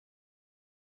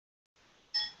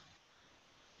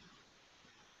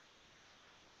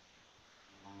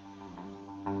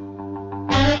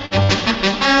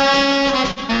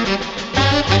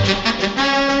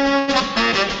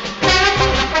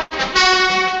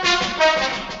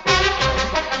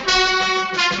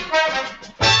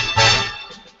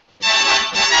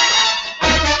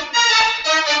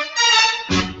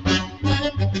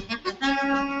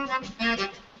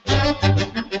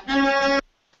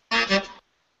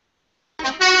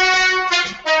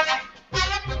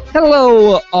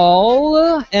Hello,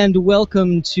 all, and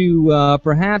welcome to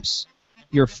perhaps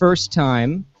your first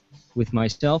time with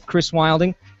myself, Chris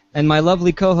Wilding, and my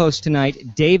lovely co-host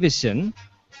tonight, Davison.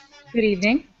 Good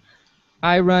evening.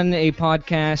 I run a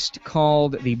podcast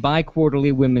called the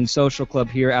Bi-Quarterly Women's Social Club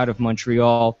here out of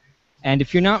Montreal, and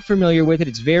if you're not familiar with it,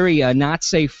 it's very not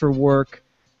safe for work.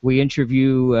 We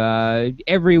interview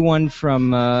everyone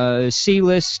from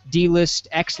C-list, D-list,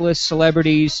 X-list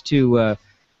celebrities to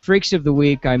freaks of the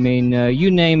week. I mean, you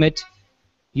name it,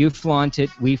 you flaunt it,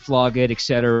 we flog it,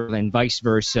 etc., and vice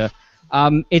versa.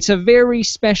 It's a very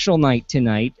special night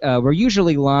tonight. We're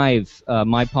usually live,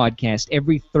 my podcast,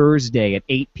 every Thursday at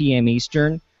 8 p.m.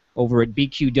 Eastern over at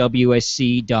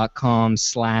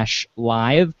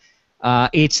bqwsc.com/live.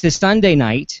 It's the Sunday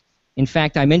night. In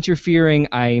fact, I'm interfering.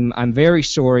 I'm very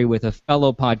sorry with a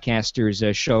fellow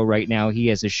podcaster's show right now. He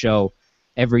has a show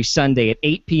every Sunday at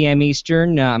 8 p.m.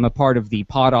 Eastern. I'm a part of the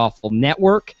Pod Awful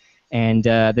Network, and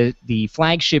the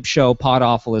flagship show Pod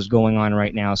Awful is going on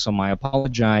right now. So my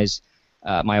apologies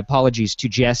to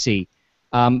Jesse.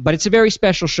 But it's a very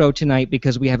special show tonight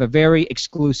because we have a very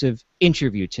exclusive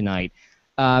interview tonight.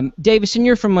 Davison,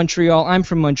 you're from Montreal. I'm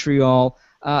from Montreal.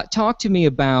 Talk to me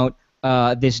about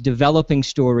this developing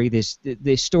story, this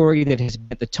story that has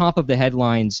been at the top of the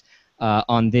headlines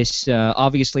on this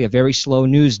obviously a very slow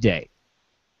news day.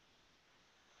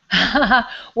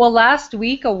 Well, last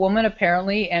week a woman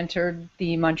apparently entered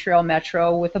the Montreal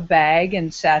Metro with a bag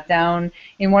and sat down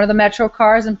in one of the Metro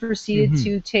cars and proceeded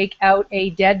to take out a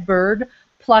dead bird,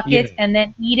 pluck it, and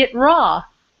then eat it raw.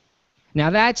 Now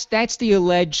that's the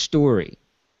alleged story.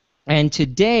 And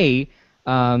today,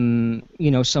 some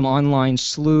online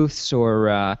sleuths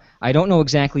or I don't know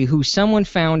exactly who, someone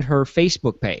found her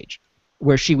Facebook page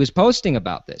where she was posting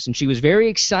about this, and she was very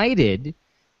excited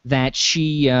that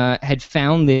she had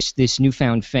found this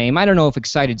newfound fame. I don't know if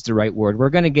excited's the right word.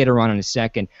 We're going to get her on in a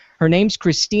second. Her name's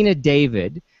Christina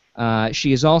David.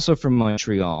 She is also from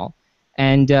Montreal.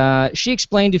 And she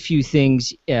explained a few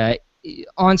things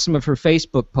on some of her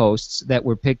Facebook posts that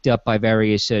were picked up by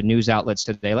various news outlets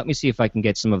today. Let me see if I can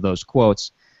get some of those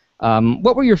quotes.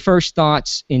 What were your first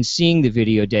thoughts in seeing the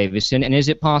video, Davison? And is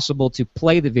it possible to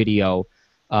play the video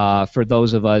for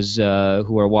those of us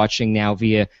who are watching now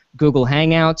via Google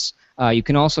Hangouts? You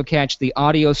can also catch the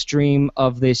audio stream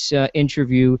of this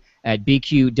interview at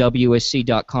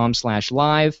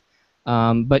bqwsc.com/live.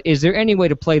 But is there any way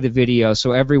to play the video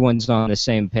so everyone's on the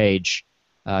same page,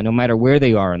 no matter where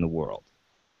they are in the world?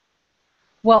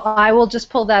 Well, I will just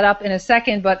pull that up in a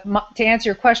second, but to answer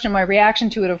your question, my reaction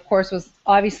to it, of course, was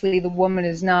obviously the woman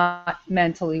is not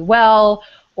mentally well,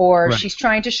 or right. She's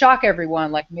trying to shock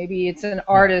everyone. Like maybe it's an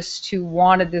artist who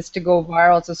wanted this to go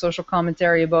viral. It's a social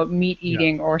commentary about meat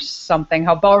eating or something.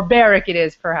 How barbaric it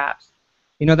is, perhaps.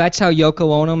 You know, that's how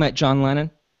Yoko Ono met John Lennon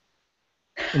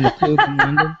in the tube in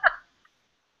London.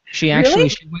 She actually,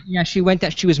 really? she went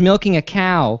that she was milking a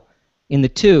cow in the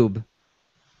tube,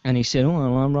 and he said, "Oh,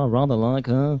 I'm rather like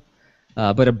her."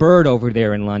 But a bird over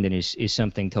there in London is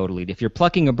something totally. If you're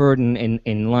plucking a bird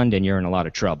in London, you're in a lot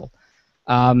of trouble.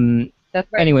 That's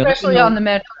right, anyway, especially on the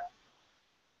Metro.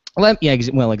 Well,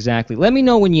 exactly. Let me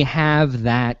know when you have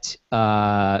that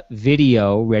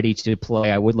video ready to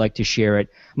play. I would like to share it.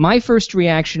 My first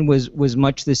reaction was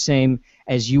much the same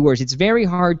as yours. It's very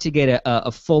hard to get a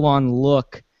full-on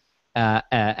look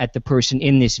at the person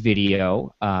in this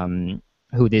video,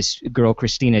 who this girl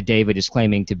Christina David is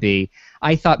claiming to be.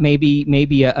 I thought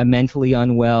maybe a mentally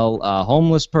unwell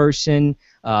homeless person.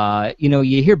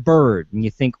 You hear bird and you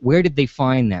think, where did they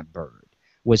find that bird?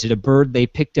 Was it a bird they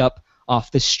picked up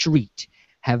off the street?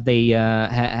 Have they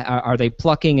are they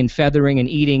plucking and feathering and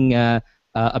eating a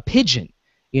pigeon?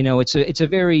 You know, it's a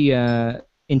very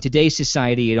in today's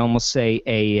society, you'd almost say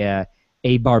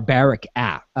a barbaric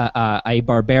act.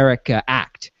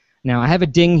 Act. Now I have a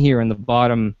ding here in the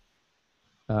bottom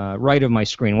right of my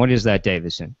screen. What is that,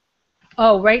 Davison?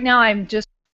 Oh, right now I'm just.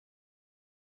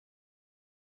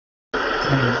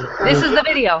 This is the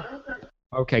video.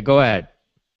 Okay, go ahead.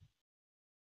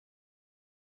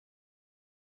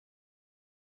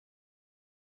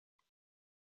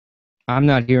 I'm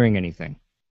not hearing anything.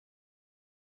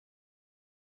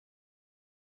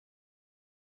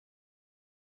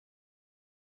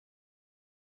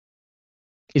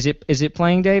 Is it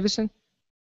playing, Davison?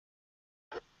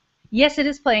 Yes, it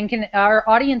is playing. Can our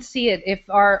audience see it? If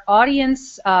our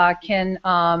audience can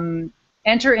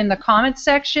enter in the comments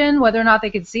section whether or not they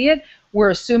can see it, we're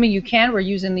assuming you can. We're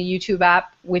using the YouTube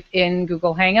app within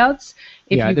Google Hangouts.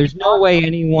 There's no way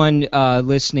anyone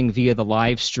listening via the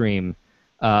live stream,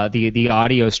 the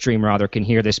audio stream rather, can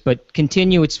hear this. But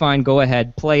continue, it's fine. Go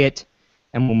ahead, play it,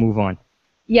 and we'll move on.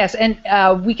 Yes, and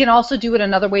we can also do it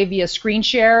another way via screen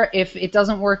share. If it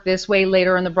doesn't work this way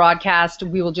later in the broadcast,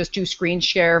 we will just do screen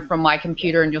share from my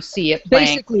computer, and you'll see it playing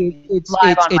Basically,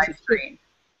 live on my screen.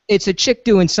 it's a chick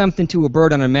doing something to a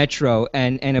bird on a metro,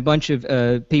 and a bunch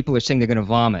of people are saying they're going to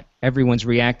vomit. Everyone's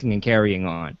reacting and carrying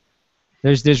on.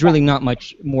 There's really not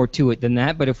much more to it than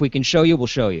that, but if we can show you, we'll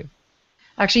show you.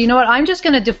 Actually, you know what? I'm just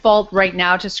going to default right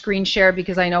now to screen share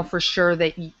because I know for sure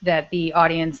that the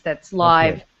audience that's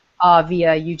live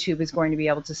via YouTube is going to be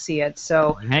able to see it.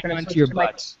 So hang on to your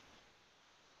butts.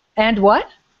 And what?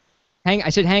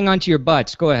 I said hang on to your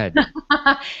butts. Go ahead.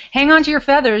 Hang on to your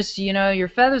feathers. You know, your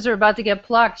feathers are about to get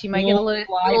plucked. You might get a little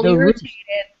irritated.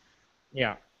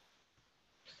 Yeah.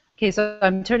 Okay, so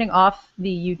I'm turning off the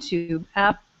YouTube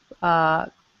app.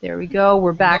 There we go.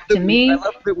 We're back to me. I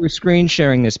love that we're screen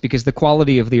sharing this because the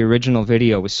quality of the original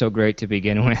video was so great to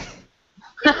begin with.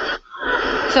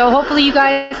 So hopefully you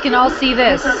guys can all see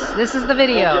this. This is the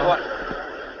video.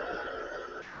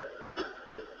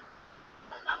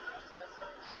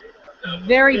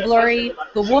 Very blurry.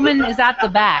 The woman is at the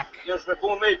back.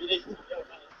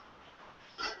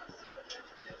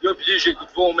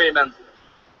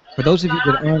 For those of you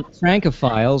that aren't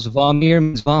francophiles, vomir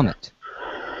means vomit.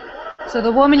 So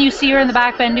the woman, you see her in the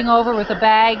back bending over with a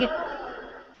bag,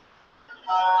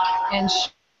 and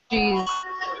she's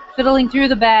fiddling through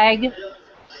the bag.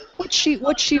 What's she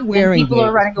wearing? And people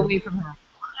are running away from her.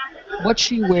 What's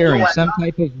she wearing? Some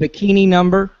type of bikini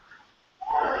number?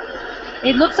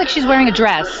 It looks like she's wearing a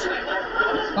dress.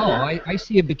 Oh, I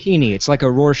see a bikini. It's like a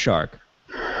Rorschach.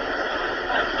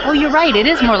 Oh, you're right. It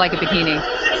is more like a bikini.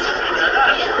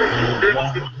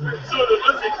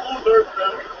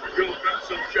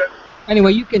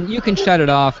 Anyway, you can shut it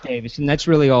off, Davis, and that's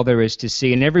really all there is to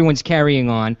see. And everyone's carrying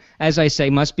on. As I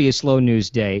say, must be a slow news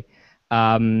day.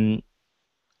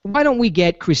 Why don't we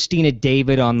get Christina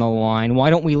David on the line?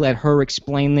 Why don't we let her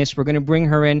explain this? We're going to bring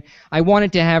her in. I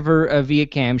wanted to have her via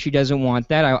cam. She doesn't want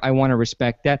that. I want to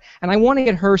respect that. And I want to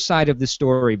get her side of the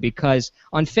story because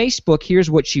on Facebook,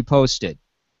 here's what she posted.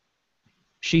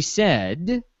 She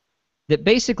said that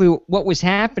basically what was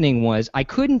happening was I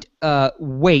couldn't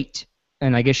wait,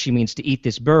 and I guess she means to eat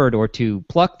this bird or to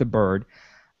pluck the bird.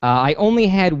 I only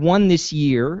had one this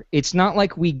year. It's not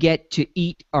like we get to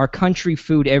eat our country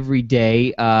food every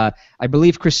day. I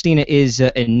believe Christina is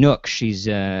a Nook. She's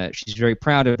very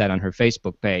proud of that on her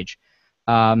Facebook page.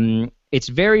 It's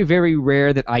very, very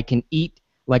rare that I can eat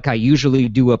like I usually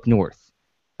do up north.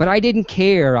 But I didn't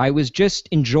care. I was just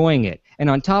enjoying it. And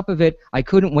on top of it, I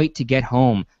couldn't wait to get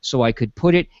home so I could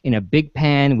put it in a big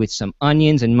pan with some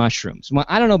onions and mushrooms. Well,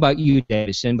 I don't know about you,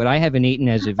 Davison, but I haven't eaten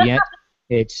as of yet.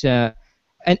 It's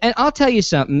and I'll tell you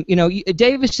something. You know,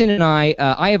 Davison and I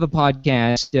have a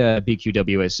podcast,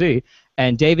 BQWSC,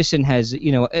 and Davison has,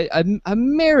 you know, a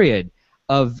myriad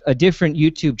of different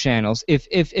YouTube channels.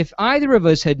 If either of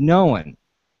us had known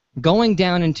going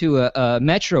down into a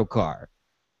metro car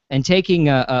and taking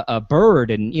a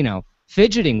bird and, you know,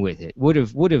 fidgeting with it would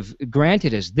have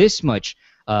granted us this much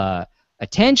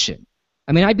attention.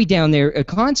 I mean, I'd be down there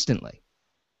constantly.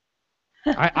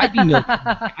 I'd be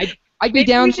milking. I'd be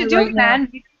down there right now.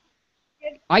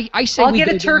 I say I'll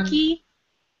get a turkey.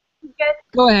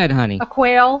 Go ahead, honey. A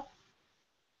quail.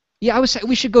 Yeah, I would say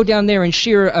we should go down there and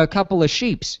shear a couple of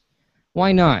sheeps.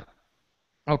 Why not?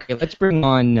 Okay, let's bring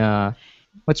on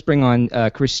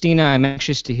Christina. I'm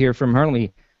anxious to hear from her. Let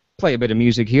me play a bit of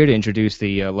music here to introduce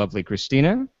the lovely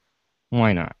Christina.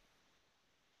 Why not?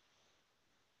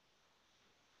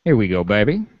 Here we go,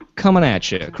 baby. Coming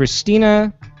at you.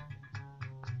 Christina.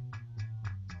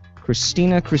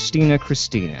 Christina.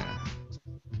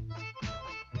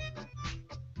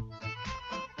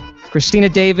 Christina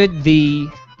David, the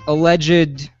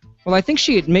alleged... Well, I think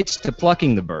she admits to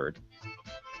plucking the bird.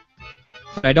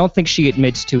 But I don't think she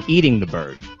admits to eating the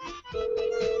bird.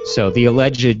 So, the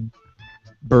alleged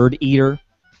bird eater.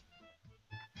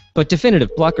 But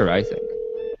definitive plucker, I think.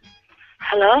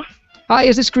 Hello? Hi,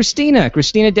 is this Christina?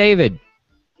 Christina David.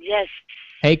 Yes.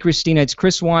 Hey, Christina, it's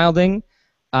Chris Wilding.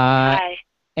 Hi.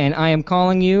 And I am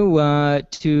calling you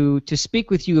to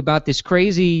speak with you about this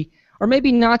crazy, or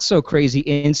maybe not so crazy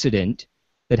incident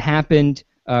that happened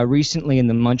recently in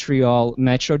the Montreal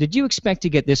Metro. Did you expect to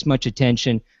get this much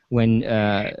attention when...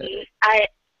 I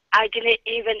didn't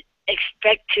even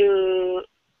expect to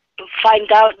find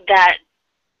out that,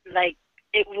 like,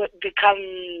 it would become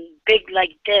big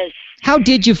like this. How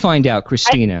did you find out,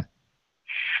 Christina?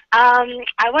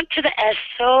 I went to the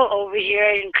ESO over here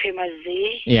in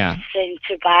Cremasy, St.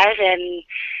 Tobias, and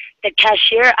the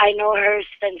cashier, I know her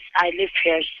since I live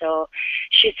here, so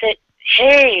she said,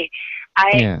 hey,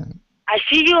 I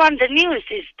see you on the news.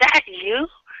 Is that you?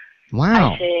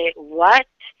 Wow. I say, what?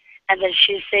 And then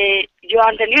she say, you're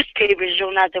on the newspaper,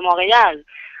 Journal de Montréal.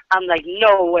 I'm like,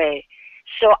 no way.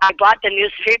 So I bought the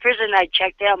newspapers and I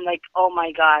checked it. I'm like, oh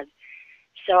my God.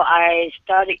 So I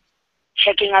started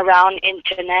checking around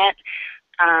internet,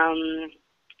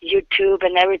 YouTube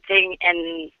and everything,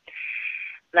 and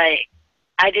like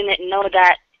I didn't know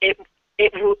that it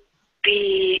would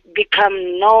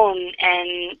become known.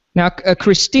 And now,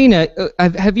 Christina,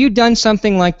 have you done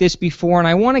something like this before? And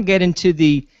I want to get into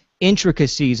the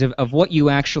intricacies of what you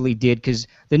actually did, because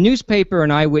the newspaper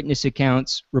and eyewitness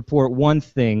accounts report one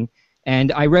thing,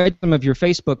 and I read some of your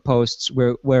Facebook posts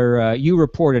where you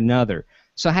report another.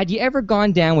 So had you ever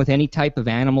gone down with any type of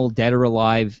animal, dead or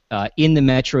alive, in the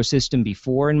metro system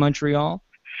before in Montreal?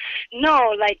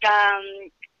 No, like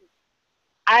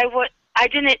I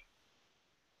didn't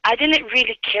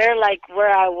really care like where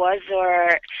I was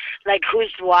or like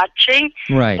who's watching.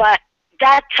 Right. But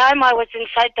that time I was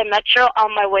inside the metro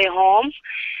on my way home,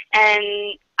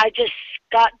 and I just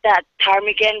got that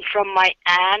ptarmigan from my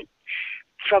aunt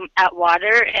from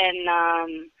Atwater,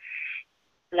 and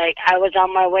like I was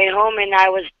on my way home and I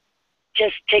was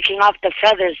just taking off the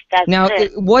feathers. That's now,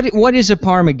 it. What is a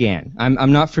ptarmigan?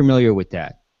 I'm not familiar with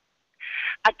that.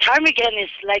 A ptarmigan is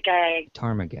like a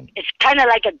ptarmigan. It's kind of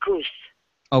like a goose.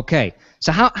 Okay,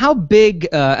 so how big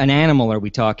an animal are we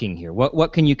talking here?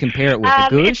 What can you compare it with? A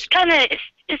goose?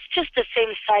 It's just the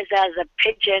same size as a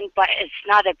pigeon, but it's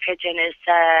not a pigeon. It's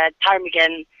a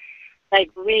ptarmigan. Like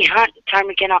we hunt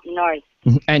ptarmigan up north.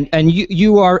 And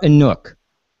you are a Inuk.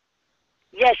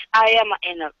 Yes, I am an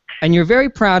Inuk. And you're very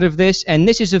proud of this. And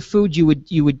this is a food you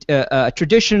would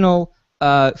traditional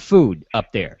food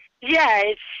up there. Yeah,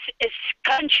 it's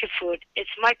country food. It's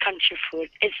my country food.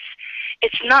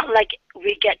 It's not like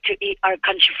we get to eat our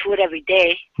country food every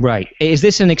day. Right. Is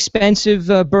this an expensive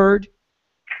bird?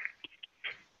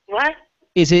 What?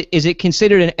 Is it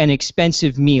considered an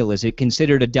expensive meal? Is it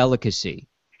considered a delicacy?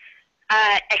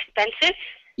 Expensive?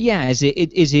 Yeah. Is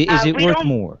it worth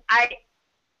more?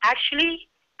 Actually,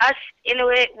 us in a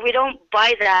way, we don't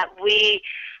buy that. We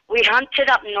hunt it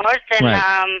up north, and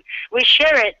right. We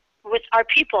share it with our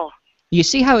people. You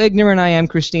see how ignorant I am,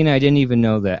 Christina? I didn't even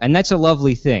know that, and that's a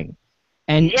lovely thing.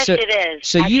 And yes, so, it is.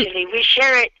 So actually, we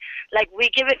share it, like we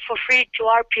give it for free to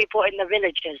our people in the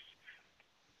villages.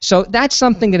 So that's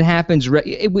something that happens.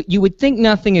 You would think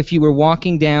nothing if you were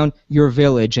walking down your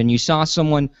village and you saw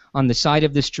someone on the side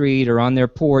of the street or on their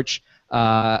porch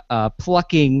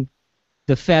plucking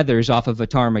the feathers off of a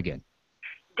ptarmigan.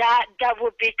 That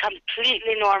would be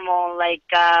completely normal. Like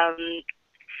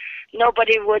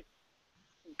nobody would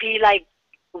be like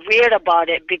weird about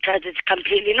it because it's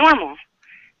completely normal.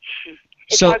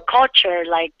 It's our culture,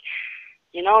 like,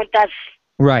 you know, that's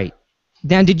right.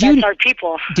 Now, that's our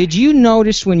people. Did you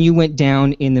notice when you went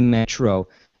down in the metro?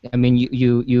 I mean,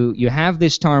 you have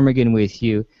this ptarmigan with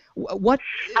you. What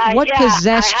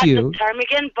possessed you? I had the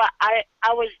ptarmigan, but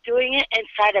I was doing it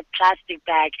inside a plastic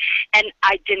bag, and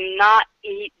I did not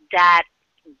eat that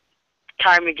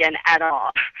ptarmigan at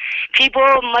all. People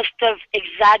must have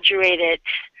exaggerated.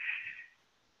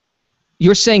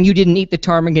 You're saying you didn't eat the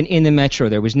ptarmigan in the metro.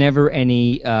 There was never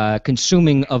any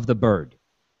consuming of the bird.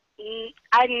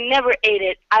 I never ate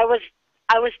it. I was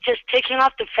just taking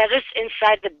off the feathers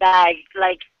inside the bag.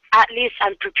 Like, at least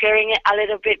I'm preparing it a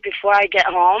little bit before I get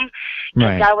home.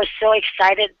 Because I was so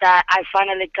excited that I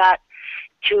finally got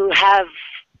to have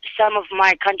some of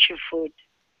my country food.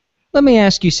 Let me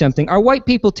ask you something. Are white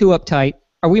people too uptight?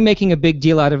 Are we making a big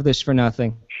deal out of this for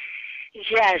nothing?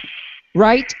 Yes.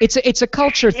 Right? It's a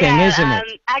culture thing, isn't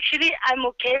it? Actually, I'm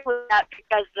okay with that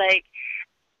because, like,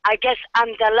 I guess I'm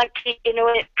the lucky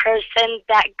Inuit person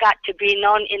that got to be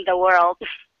known in the world.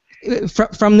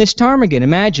 From this ptarmigan,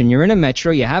 imagine you're in a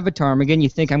metro, you have a ptarmigan, you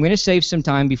think, I'm going to save some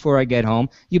time before I get home.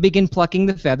 You begin plucking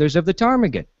the feathers of the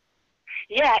ptarmigan.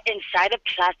 Yeah, inside a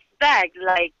plastic bag.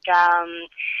 Like,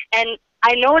 and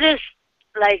I noticed,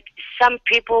 like, some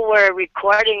people were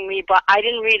recording me, but I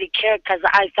didn't really care because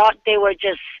I thought they were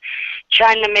just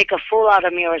trying to make a fool out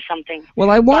of me or something. Well,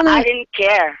 I didn't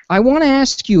care. I want to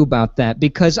ask you about that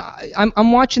because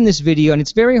I'm watching this video and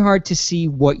it's very hard to see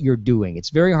what you're doing. It's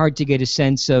very hard to get a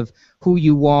sense of who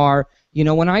you are. You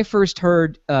know, when I first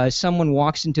heard someone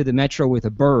walks into the metro with a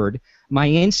bird, my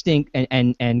instinct,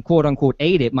 and quote-unquote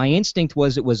ate it, my instinct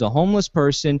was it was a homeless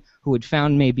person who had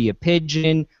found maybe a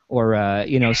pigeon or,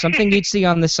 you know, something you'd see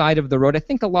on the side of the road. I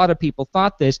think a lot of people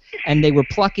thought this, and they were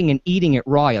plucking and eating it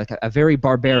raw, like a very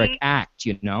barbaric act,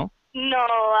 you know? No,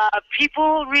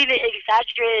 people really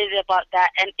exaggerated about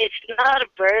that, and it's not a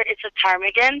bird, it's a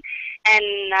ptarmigan,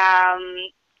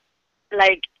 and,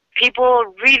 like, people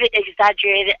really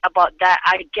exaggerated about that.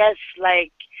 I guess,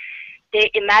 like, they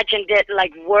imagined it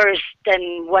like worse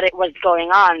than what it was going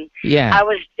on. Yeah.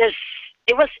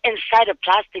 It was inside a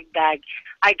plastic bag.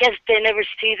 I guess they never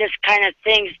see this kind of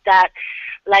things that,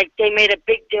 like, they made a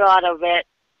big deal out of it.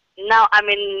 Now I'm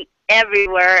in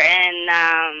everywhere, and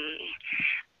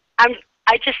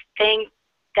I just think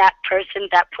that person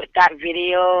that put that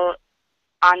video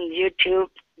on YouTube,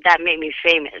 that made me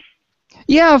famous.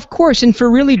 Yeah, of course, and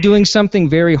for really doing something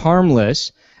very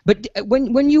harmless. But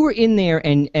when you were in there,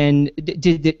 and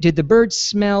did the bird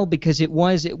smell, because it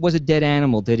was a dead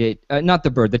animal? Did it? Not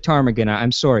the bird, the ptarmigan.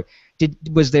 I'm sorry.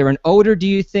 Was there an odor, do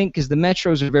you think? Because the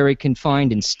metros are very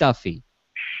confined and stuffy.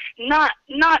 Not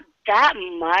that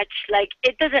much. Like,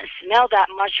 it doesn't smell that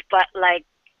much, but like,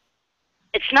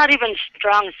 it's not even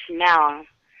strong smell.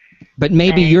 But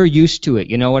maybe you're used to it.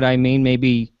 You know what I mean?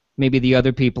 Maybe the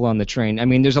other people on the train. I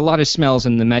mean, there's a lot of smells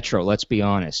in the metro. Let's be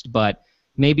honest. But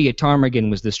maybe a ptarmigan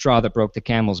was the straw that broke the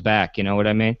camel's back. You know what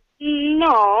I mean?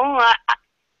 No.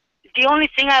 The only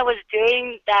thing I was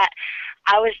doing, that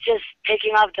I was just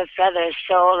taking off the feathers.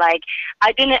 So, like,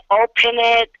 I didn't open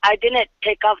it. I didn't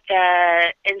take off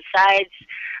the insides.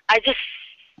 I just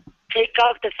take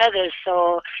off the feathers,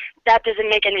 so that doesn't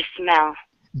make any smell.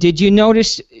 Did you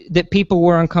notice that people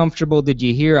were uncomfortable? Did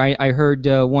you hear? I heard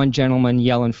one gentleman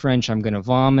yell in French, "I'm going to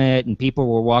vomit," and people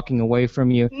were walking away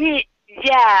from you.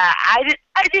 Yeah, I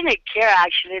didn't care,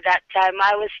 actually, that time.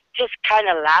 I was just kind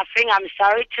of laughing. I'm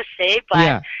sorry to say, but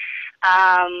yeah.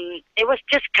 It was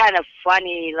just kind of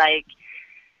funny, like,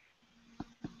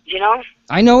 you know?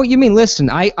 I know what you mean. Listen,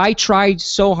 I tried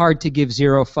so hard to give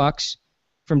zero fucks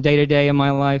from day to day in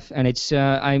my life, and it's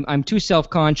I'm too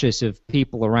self-conscious of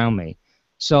people around me.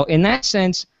 So in that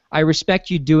sense, I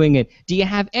respect you doing it. Do you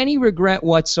have any regret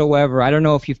whatsoever? I don't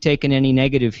know if you've taken any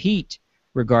negative heat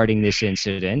regarding this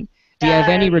incident. Do you have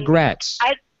any regrets?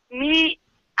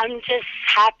 I'm just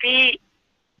happy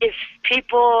if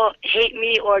people hate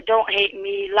me or don't hate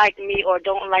me, like me or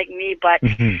don't like me, but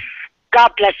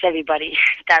God bless everybody.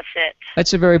 That's it.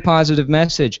 That's a very positive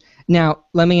message. Now,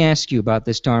 let me ask you about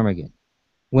this ptarmigan.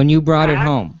 When you brought it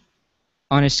home,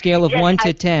 on a scale of 1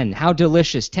 to 10, how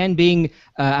delicious, 10 being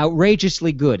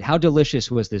outrageously good, how delicious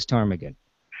was this ptarmigan?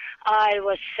 It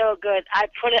was so good. I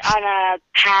put it on a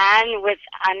pan with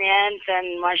onions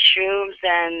and mushrooms,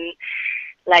 and,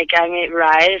 like, I made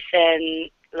rice, and,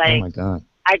 like, oh my God.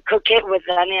 I cook it with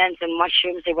onions and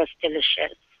mushrooms. It was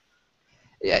delicious.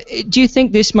 Do you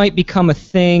think this might become a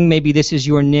thing? Maybe this is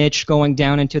your niche, going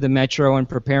down into the metro and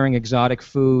preparing exotic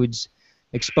foods,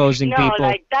 exposing people? No,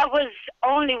 like, that was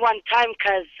only one time,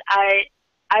 because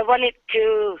I wanted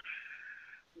to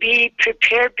be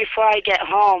prepared before I get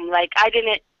home. Like, I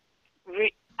didn't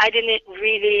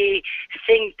really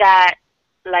think that,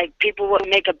 like, people would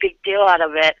make a big deal out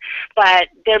of it, but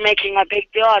they're making a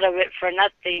big deal out of it for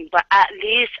nothing. But at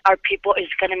least our people is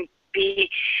going to be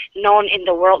known in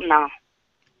the world now.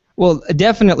 Well,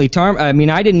 definitely. I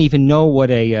mean, I didn't even know what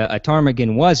a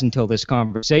ptarmigan was until this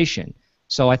conversation.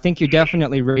 So I think you're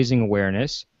definitely raising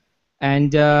awareness.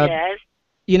 And, yes.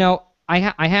 You know, I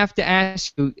have to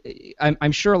ask you,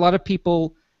 I'm sure a lot of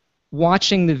people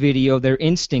watching the video, their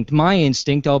instinct, my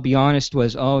instinct, I'll be honest,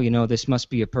 was, oh, you know, this must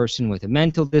be a person with a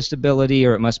mental disability,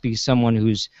 or it must be someone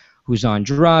who's on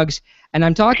drugs. And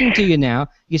I'm talking to you now.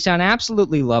 You sound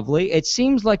absolutely lovely. It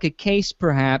seems like a case,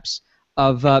 perhaps,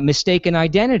 of mistaken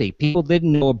identity. People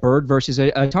didn't know a bird versus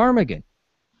a ptarmigan.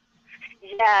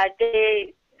 Yeah,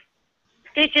 they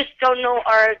just don't know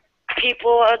our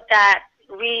people, that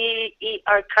we eat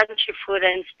our country food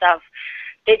and stuff.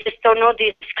 They just don't know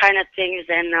these kind of things.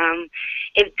 And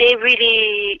if they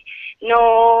really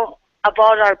know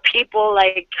about our people,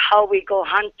 like how we go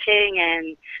hunting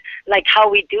and like how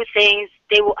we do things,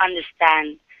 they will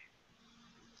understand.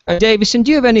 Davison,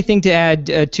 do you have anything to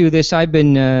add to this? I've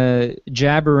been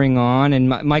jabbering on, and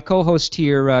my co-host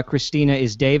here, Christina,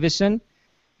 is Davison.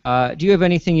 Do you have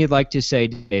anything you'd like to say,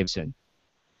 Davison?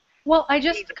 Well, I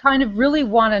just kind of really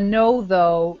want to know,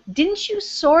 though, didn't you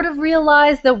sort of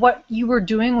realize that what you were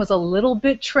doing was a little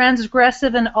bit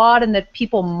transgressive and odd, and that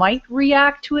people might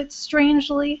react to it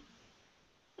strangely?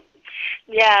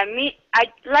 Yeah,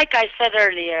 like I said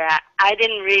earlier, I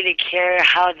didn't really care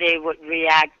how they would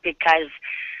react, because,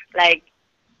 like,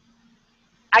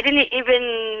 I didn't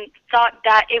even thought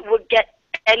that it would get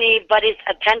anybody's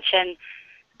attention.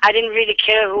 I didn't really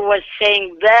care who was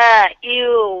saying "bah,"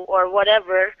 "ew," or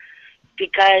whatever,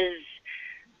 because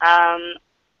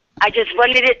I just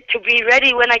wanted it to be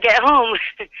ready when I get home.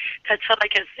 That's all I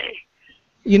can say.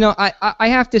 You know, I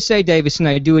have to say, Davison,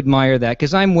 I do admire that,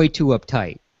 because I'm way too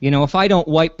uptight. You know, if I don't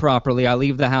wipe properly, I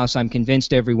leave the house, I'm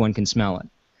convinced everyone can smell it.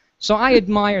 So I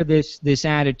admire this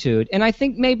attitude, and I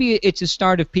think maybe it's a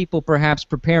start of people perhaps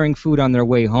preparing food on their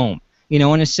way home. You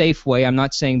know, in a safe way. I'm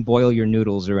not saying boil your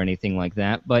noodles or anything like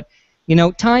that, but you know,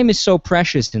 time is so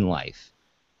precious in life.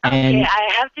 And okay,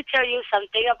 I have to tell you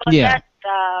something about that.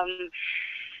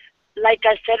 Like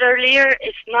I said earlier,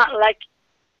 it's not like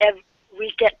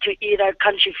we get to eat our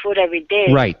country food every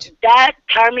day. Right. That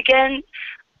ptarmigan,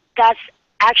 that's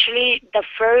actually the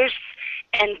first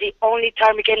and the only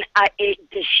ptarmigan I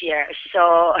ate this year.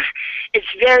 So it's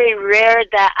very rare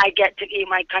that I get to eat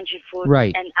my country food.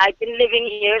 Right. And I've been living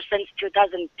here since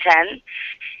 2010.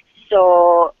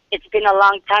 So it's been a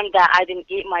long time that I didn't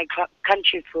eat my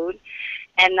country food.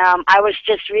 And I was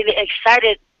just really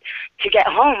excited to get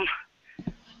home.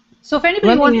 So if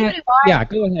anybody wants to buy, yeah,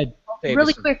 go ahead.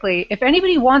 Really quickly, if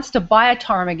anybody wants to buy a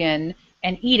ptarmigan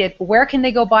and eat it, where can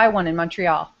they go buy one in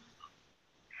Montreal?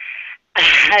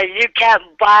 You can't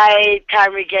buy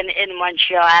ptarmigan in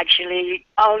Montreal, actually.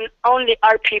 Only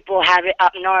our people have it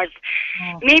up north.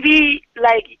 Oh. Maybe,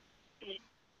 like,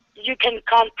 you can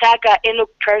contact an Inuk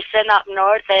person up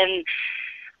north and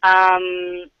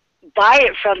buy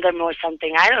it from them or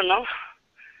something. I don't know.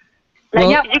 Like,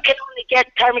 well, you can only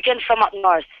get ptarmigan from up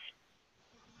north.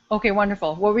 Okay,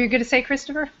 wonderful. What were you going to say,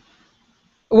 Christopher?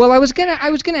 Well, I was gonna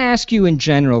ask you in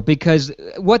general, because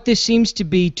what this seems to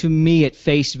be to me at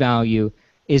face value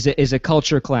is a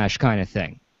culture clash kind of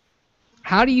thing.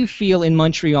 How do you feel in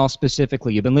Montreal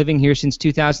specifically? You've been living here since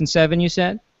 2007, you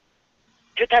said?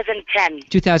 2010.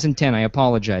 2010, I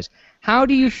apologize. How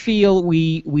do you feel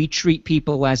we treat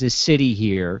people as a city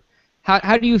here?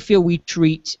 How do you feel we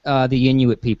treat the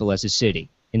Inuit people as a city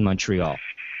in Montreal?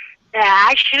 Yeah,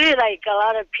 actually, like, a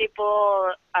lot of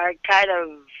people are kind of,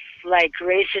 like,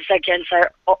 racist against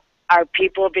our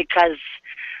people because,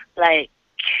 like,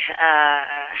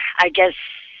 I guess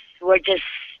we're just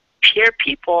pure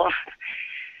people,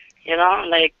 you know,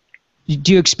 like.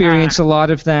 Do you experience a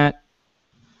lot of that?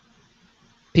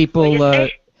 People,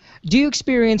 do you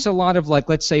experience a lot of, like,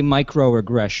 let's say,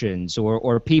 microaggressions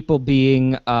or people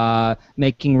being,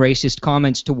 making racist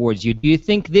comments towards you? Do you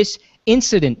think this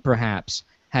incident, perhaps,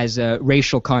 has a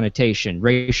racial connotation,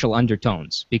 racial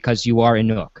undertones, because you are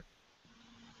Inuk?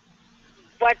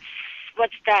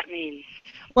 What's that mean?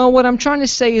 Well, what I'm trying to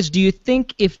say is, do you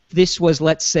think if this was,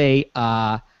 let's say,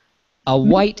 a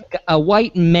white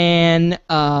man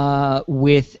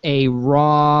with a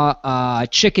raw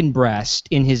chicken breast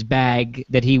in his bag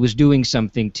that he was doing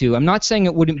something to, I'm not saying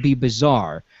it wouldn't be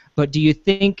bizarre, but do you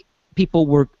think people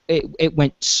were it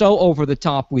went so over the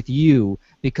top with you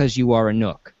because you are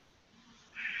Inuk?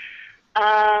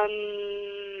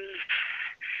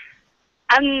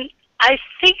 I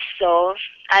think so.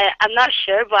 I'm not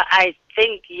sure, but I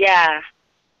think, yeah.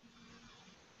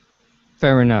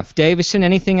 Fair enough. Davison,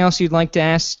 anything else you'd like to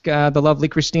ask the lovely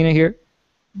Christina here?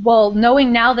 Well,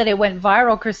 knowing now that it went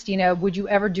viral, Christina, would you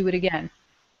ever do it again?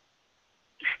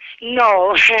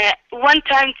 No. One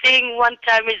time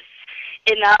is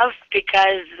enough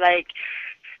because, like,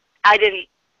 I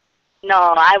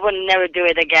would never do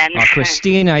it again. Oh,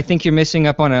 Christina, I think you're missing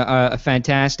up on a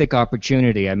fantastic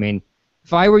opportunity. I mean,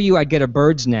 if I were you, I'd get a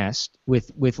bird's nest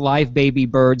with live baby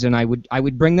birds, and I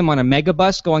would bring them on a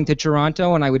megabus going to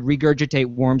Toronto, and I would regurgitate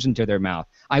worms into their mouth.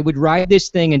 I would ride this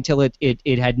thing until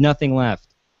it had nothing left.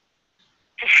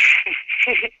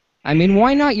 I mean,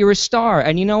 why not? You're a star,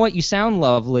 and you know what? You sound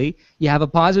lovely. You have a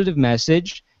positive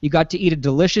message. You got to eat a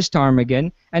delicious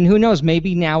ptarmigan, and who knows?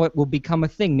 Maybe now it will become a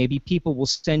thing. Maybe people will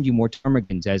send you more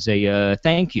ptarmigans as a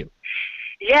thank you.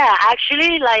 Yeah,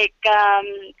 actually, like,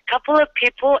 couple of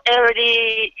people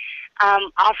already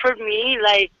offered me,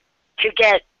 like, to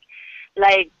get,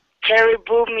 like,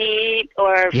 caribou meat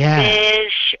or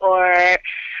fish or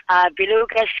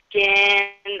beluga skin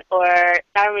or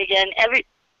ptarmigan.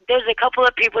 There's a couple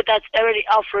of people that's already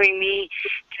offering me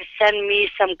to send me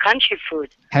some country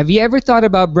food. Have you ever thought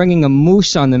about bringing a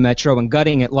moose on the Metro and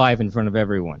gutting it live in front of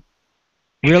everyone?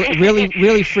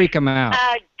 Really freak them out.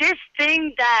 This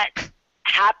thing that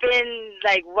happened,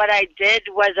 like what I did,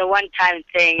 was a one-time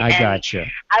thing. I gotcha.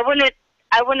 I want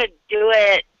to do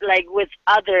it, like, with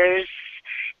others,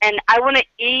 and I want to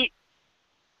eat.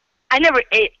 I never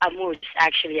ate a moose,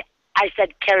 actually. I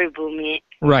said caribou meat.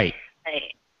 Right.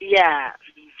 Yeah.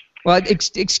 Well,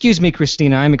 excuse me,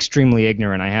 Christina. I'm extremely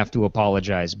ignorant. I have to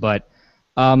apologize, but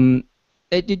I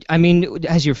mean,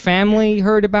 has your family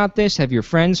heard about this? Have your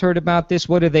friends heard about this?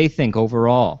 What do they think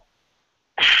overall?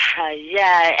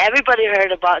 Yeah, everybody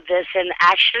heard about this, and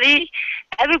actually,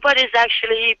 everybody's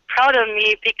actually proud of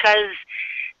me because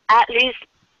at least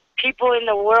people in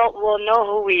the world will know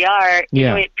who we are,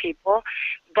 Inuit people.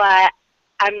 But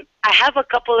I have a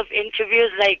couple of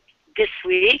interviews, like, this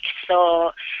week.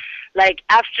 So, like,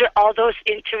 after all those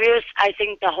interviews, I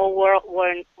think the whole world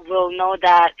will know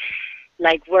that,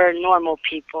 like, we're normal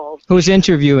people. Who's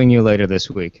interviewing you later this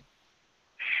week?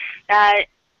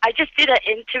 I just did an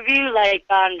interview, like,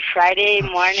 on Friday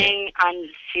morning on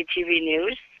CTV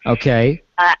News. Okay.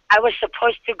 I was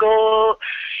supposed to go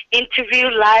interview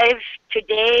live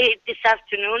today, this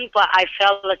afternoon, but I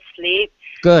fell asleep.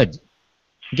 Good.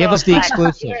 Give us the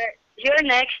exclusive. You're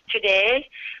next today,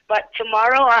 but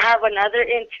tomorrow I'll have another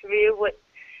interview with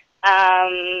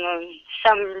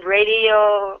some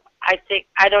radio. I think,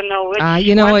 I don't know which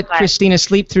you know one, what, Christina,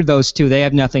 sleep through those two. They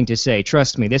have nothing to say.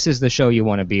 Trust me, this is the show you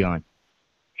want to be on.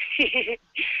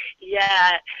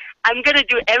 Yeah, I'm going to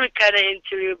do every kind of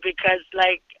interview because,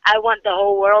 like, I want the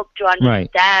whole world to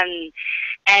understand, right.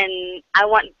 And I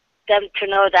want them to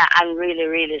know that I'm really,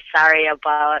 really sorry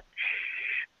about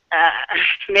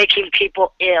making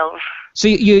people ill. So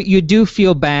you do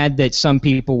feel bad that some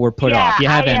people were put off. You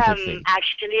have empathy.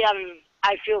 Actually,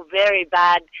 I feel very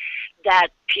bad that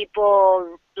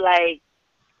people like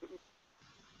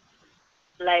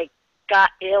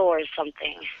got ill or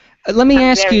something. Let me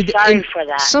ask you. Sorry for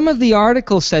that. Some of the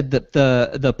articles said that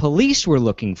the police were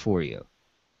looking for you.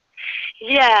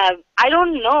 Yeah, I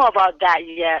don't know about that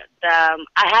yet. I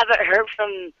haven't heard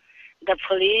from the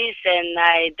police, and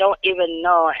I don't even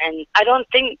know. And I don't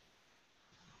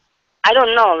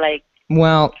know. Like.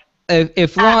 Well,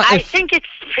 I think it's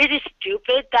pretty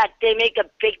stupid that they make a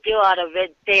big deal out of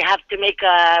it. They have to make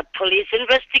a police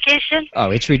investigation.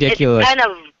 Oh, it's ridiculous. It's kind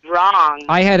of wrong.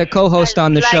 I had a co-host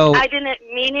on the show. I didn't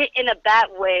mean it in a bad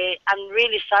way. I'm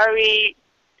really sorry,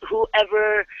 who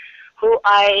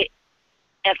I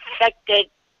affected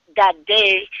that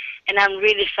day, and I'm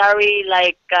really sorry.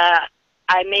 Like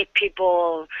I made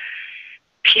people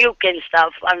puke and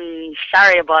stuff. I'm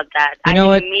sorry about that. You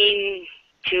know I didn't mean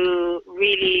to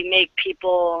really make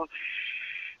people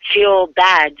feel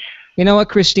bad. You know what,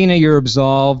 Christina, you're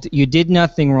absolved. You did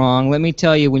nothing wrong. Let me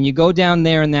tell you, when you go down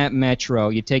there in that metro,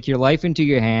 you take your life into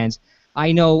your hands.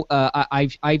 I know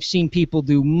I've seen people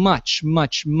do much,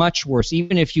 much, much worse,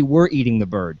 even if you were eating the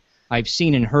bird. I've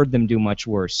seen and heard them do much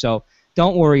worse. So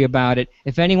don't worry about it.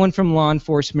 If anyone from law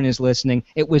enforcement is listening,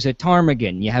 it was a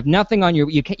ptarmigan. You have nothing on your...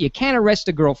 You can't arrest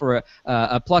a girl for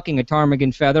plucking a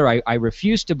ptarmigan feather. I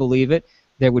refuse to believe it.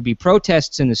 There would be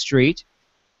protests in the street,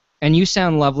 and you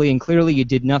sound lovely, and clearly you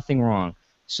did nothing wrong.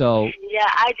 So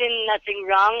yeah, I did nothing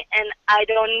wrong, and I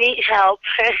don't need help.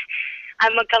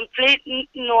 I'm a complete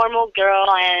normal girl,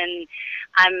 and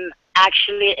I'm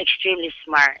actually extremely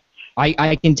smart.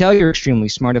 I can tell you're extremely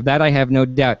smart. Of that, I have no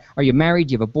doubt. Are you married?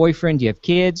 Do you have a boyfriend? Do you have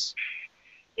kids?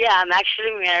 Yeah, I'm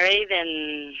actually married,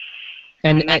 and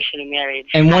I'm actually married.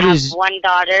 And what I have one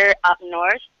daughter up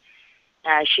north.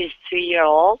 She's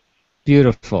 3-year-old.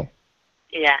 Beautiful.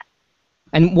 Yeah.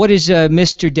 And what does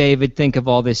Mr. David think of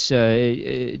all this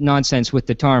nonsense with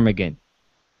the ptarmigan?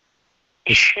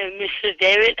 Mr.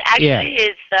 David? Actually,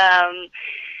 it's,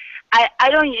 I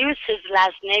don't use his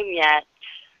last name yet.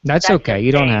 That's okay.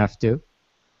 You don't have to.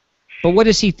 But what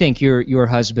does he think, your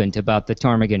husband, about the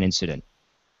ptarmigan incident?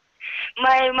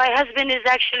 My husband is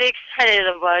actually excited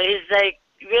about it.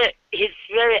 He's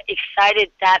very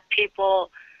excited that people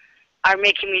are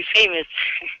making me famous.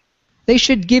 They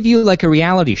should give you like a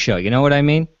reality show, you know what I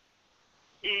mean?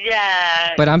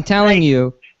 Yeah. But I'm telling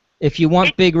you, if you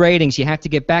want big ratings, you have to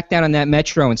get back down on that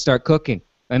metro and start cooking.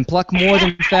 And pluck more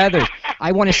than feathers.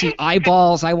 I want to see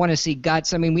eyeballs. I want to see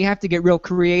guts. I mean, we have to get real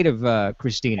creative,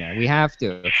 Christina. We have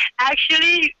to.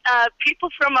 Actually, people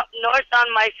from up north on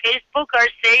my Facebook are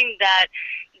saying that.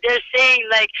 They're saying,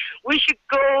 like, we should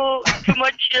go to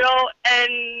Montreal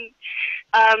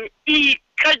and eat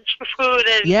country food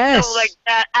and stuff like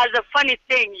that as a funny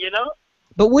thing, you know?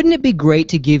 But wouldn't it be great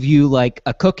to give you, like,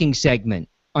 a cooking segment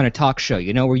on a talk show,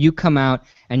 you know, where you come out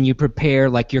and you prepare,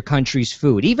 like, your country's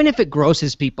food, even if it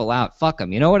grosses people out? Fuck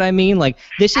them, you know what I mean? Like,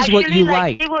 this is what you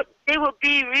like. They would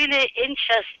be really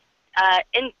interested,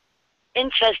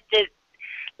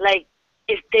 like,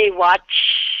 if they watch,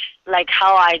 like,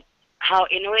 how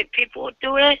Inuit people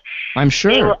do it. I'm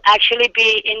sure. They will actually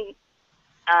be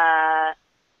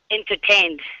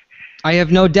entertained. I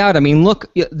have no doubt. I mean,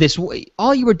 look,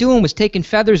 all you were doing was taking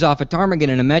feathers off a ptarmigan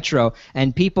in a metro,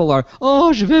 and people are,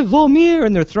 oh, je vais vomir,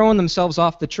 and they're throwing themselves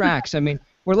off the tracks. I mean,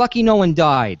 we're lucky no one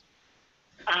died.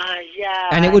 Yeah.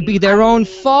 And it would be their own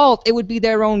fault. It would be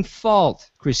their own fault,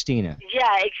 Christina.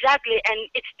 Yeah, exactly. And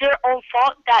it's their own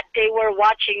fault that they were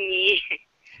watching me.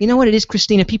 You know what it is,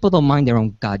 Christina? People don't mind their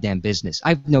own goddamn business.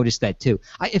 I've noticed that, too.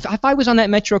 If I was on that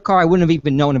metro car, I wouldn't have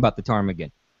even known about the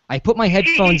ptarmigan. I put my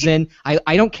headphones in.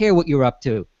 I don't care what you're up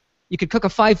to. You could cook a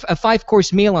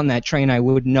five-course meal on that train. I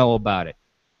wouldn't know about it.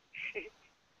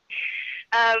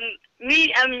 I'm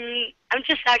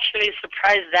just actually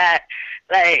surprised that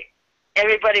like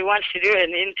everybody wants to do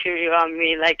an interview on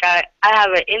me. Like I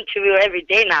have an interview every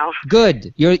day now.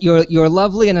 Good. You're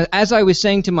lovely. And as I was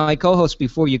saying to my co-host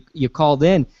before you called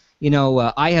in, you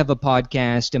know, I have a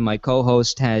podcast and my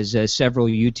co-host has several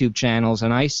YouTube channels,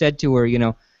 and I said to her, you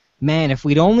know, man, if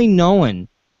we'd only known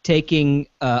taking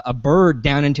a bird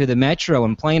down into the metro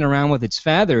and playing around with its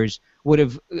feathers would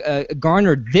have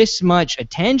garnered this much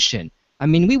attention. I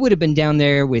mean, we would have been down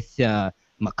there with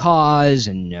macaws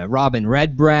and robin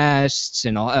redbreasts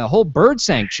and a whole bird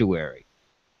sanctuary.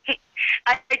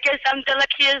 I guess I'm the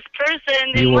luckiest person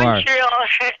in You are. Montreal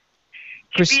to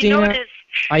Christina, be noticed.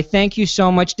 I thank you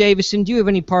so much. Davison, do you have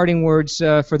any parting words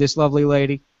for this lovely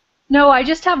lady? No, I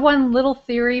just have one little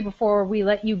theory before we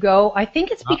let you go. I think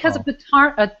it's because of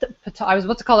I was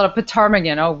about to call it a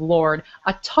ptarmigan. Oh, Lord.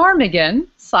 A ptarmigan,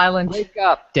 silent. Wake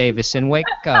up, Davison, wake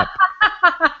up.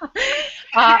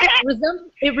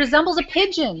 It resembles a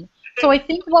pigeon. So I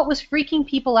think what was freaking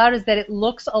people out is that it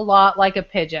looks a lot like a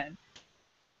pigeon.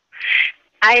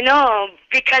 I know,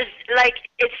 because like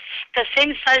it's the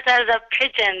same size as a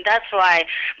pigeon, that's why.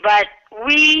 But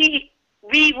we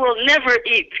will never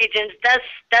eat pigeons.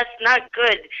 That's not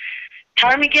good.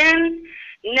 Ptarmigan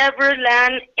never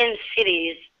land in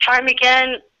cities.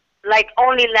 Ptarmigan like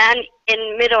only land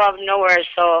in middle of nowhere.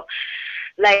 So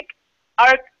like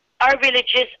our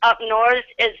villages up north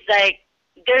is like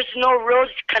there's no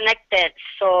roads connected.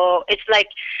 So it's like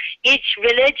each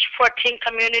village, 14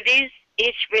 communities,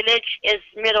 each village is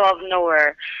middle of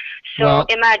nowhere. So well,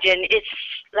 imagine it's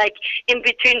like in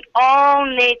between all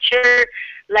nature,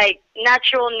 like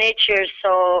natural nature.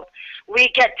 So we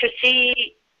get to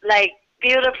see like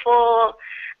beautiful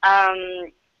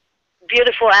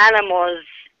animals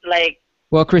like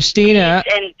well, Christina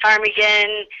and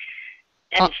ptarmigan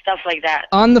and stuff like that.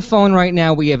 On the phone right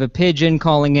now, we have a pigeon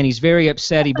calling in. He's very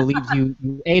upset. He believes you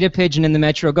ate a pigeon in the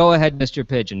metro. Go ahead, Mr.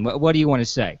 Pigeon. What do you want to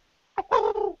say?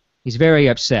 He's very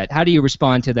upset. How do you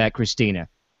respond to that, Christina?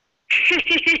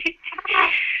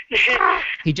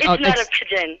 It's not a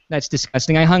pigeon. That's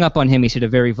disgusting. I hung up on him. He said a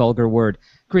very vulgar word.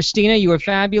 Christina, you are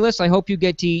fabulous. I hope you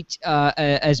get to eat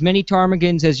as many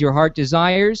ptarmigans as your heart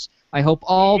desires. I hope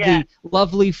all the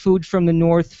lovely food from the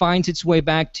north finds its way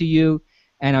back to you.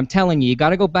 And I'm telling you, got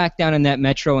to go back down in that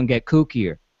metro and get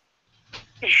kookier.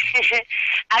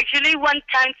 Actually,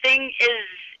 one-time thing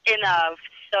is enough.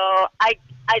 So I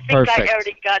think Perfect. I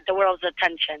already got the world's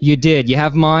attention. You did. You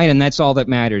have mine, and that's all that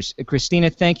matters.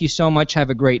 Christina, thank you so much. Have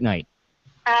a great night.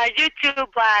 You too.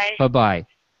 Bye. Bye-bye.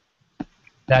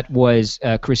 That was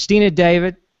Christina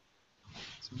David.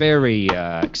 It's very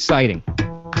exciting.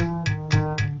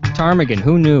 Ptarmigan,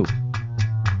 who knew?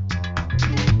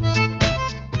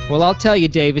 Well, I'll tell you,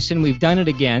 Davison, we've done it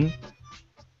again.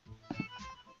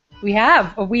 We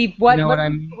have. We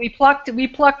plucked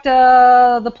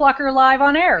the Plucker live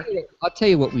on air. I'll tell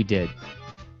you what we did.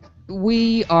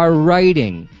 We are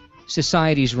righting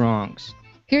society's wrongs.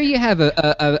 Here you have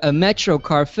a metro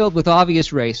car filled with obvious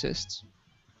racists.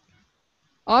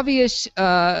 Obvious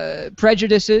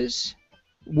prejudices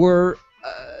were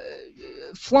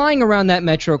flying around that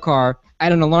metro car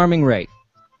at an alarming rate.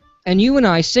 And you and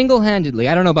I single-handedly,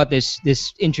 I don't know about this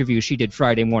interview she did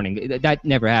Friday morning. That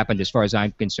never happened as far as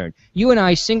I'm concerned. You and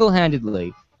I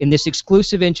single-handedly, in this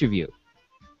exclusive interview,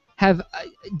 have,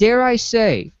 dare I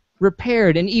say,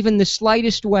 repaired in even the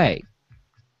slightest way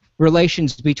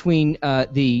relations between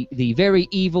the very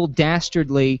evil,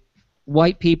 dastardly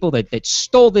white people that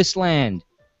stole this land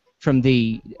from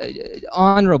the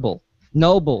honorable,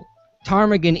 noble,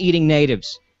 ptarmigan-eating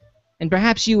natives. And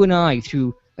perhaps you and I,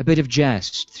 through a bit of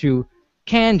jest, through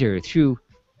candor, through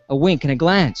a wink and a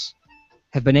glance,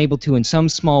 have been able to, in some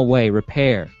small way,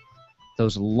 repair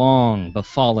those long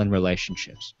befallen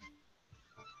relationships.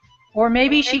 Or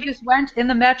maybe she just went in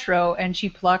the metro and she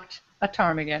plucked a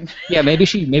ptarmigan. Yeah, maybe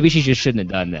she just shouldn't have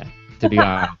done that, to be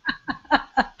honest.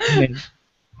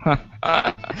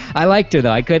 I liked her, though.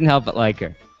 I couldn't help but like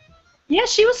her. Yeah,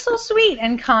 she was so sweet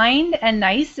and kind and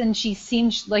nice, and she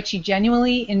seemed like she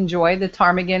genuinely enjoyed the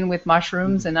ptarmigan with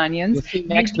mushrooms and onions.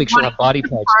 Next week she'll have body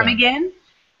parts. Ptarmigan,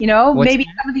 you know, maybe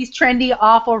some of these trendy,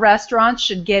 awful restaurants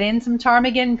should get in some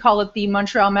ptarmigan and call it the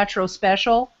Montreal Metro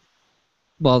Special.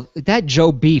 Well, that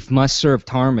Joe Beef must serve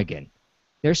ptarmigan.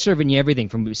 They're serving you everything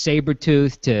from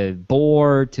saber-tooth to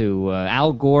boar to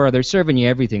Al Gore. They're serving you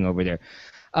everything over there.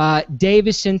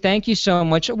 Davison, thank you so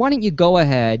much. Why don't you go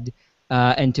ahead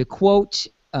and to quote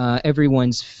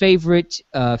everyone's favorite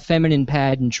feminine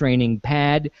pad and training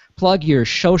pad, plug your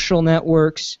social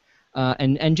networks,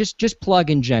 and just plug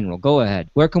in general. Go ahead.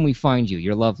 Where can we find you?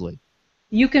 You're lovely.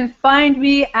 You can find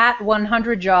me at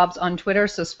 100 Jobs on Twitter,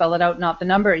 so spell it out, not the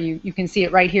number. You can see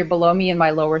it right here below me in my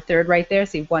lower third right there,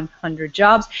 see 100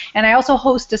 Jobs. And I also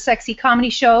host a sexy comedy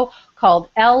show called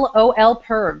LOL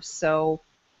Pervs, so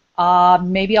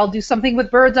maybe I'll do something with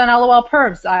birds on LOL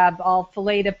Pervs. I'll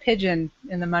fillet a pigeon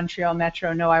in the Montreal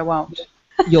Metro. No, I won't.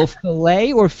 You'll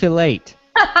fillet or fillet?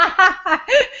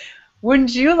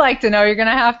 Wouldn't you like to know? You're going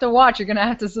to have to watch. You're going to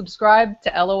have to subscribe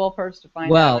to LOL Pervs to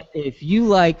find out. Well, if you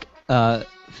like... if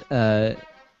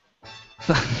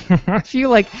you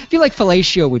like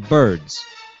fellatio with birds,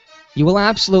 you will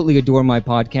absolutely adore my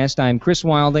podcast. I am Chris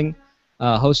Wilding,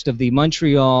 host of the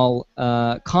Montreal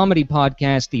comedy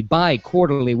podcast, the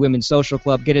Bi-Quarterly Women's Social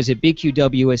Club. Get us at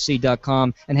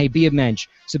BQWSC.com. And hey, be a mensch.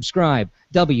 Subscribe,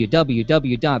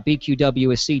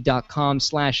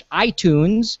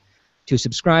 www.bqwsc.com/iTunes to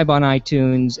subscribe on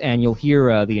iTunes, and you'll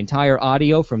hear the entire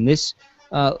audio from this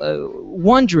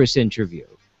wondrous interview.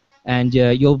 And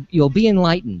you'll be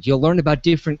enlightened. You'll learn about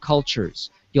different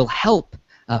cultures. You'll help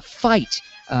fight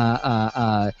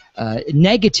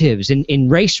negatives in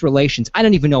race relations. I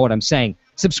don't even know what I'm saying.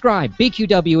 Subscribe,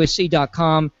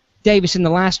 bqwsc.com. Davison,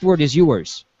 the last word is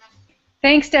yours.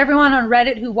 Thanks to everyone on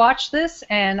Reddit who watched this,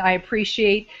 and I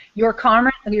appreciate your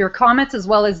comments as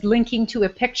well as linking to a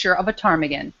picture of a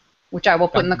ptarmigan, which I will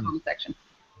put in the comment section.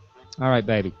 All right,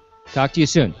 baby. Talk to you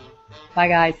soon. Bye,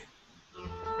 guys.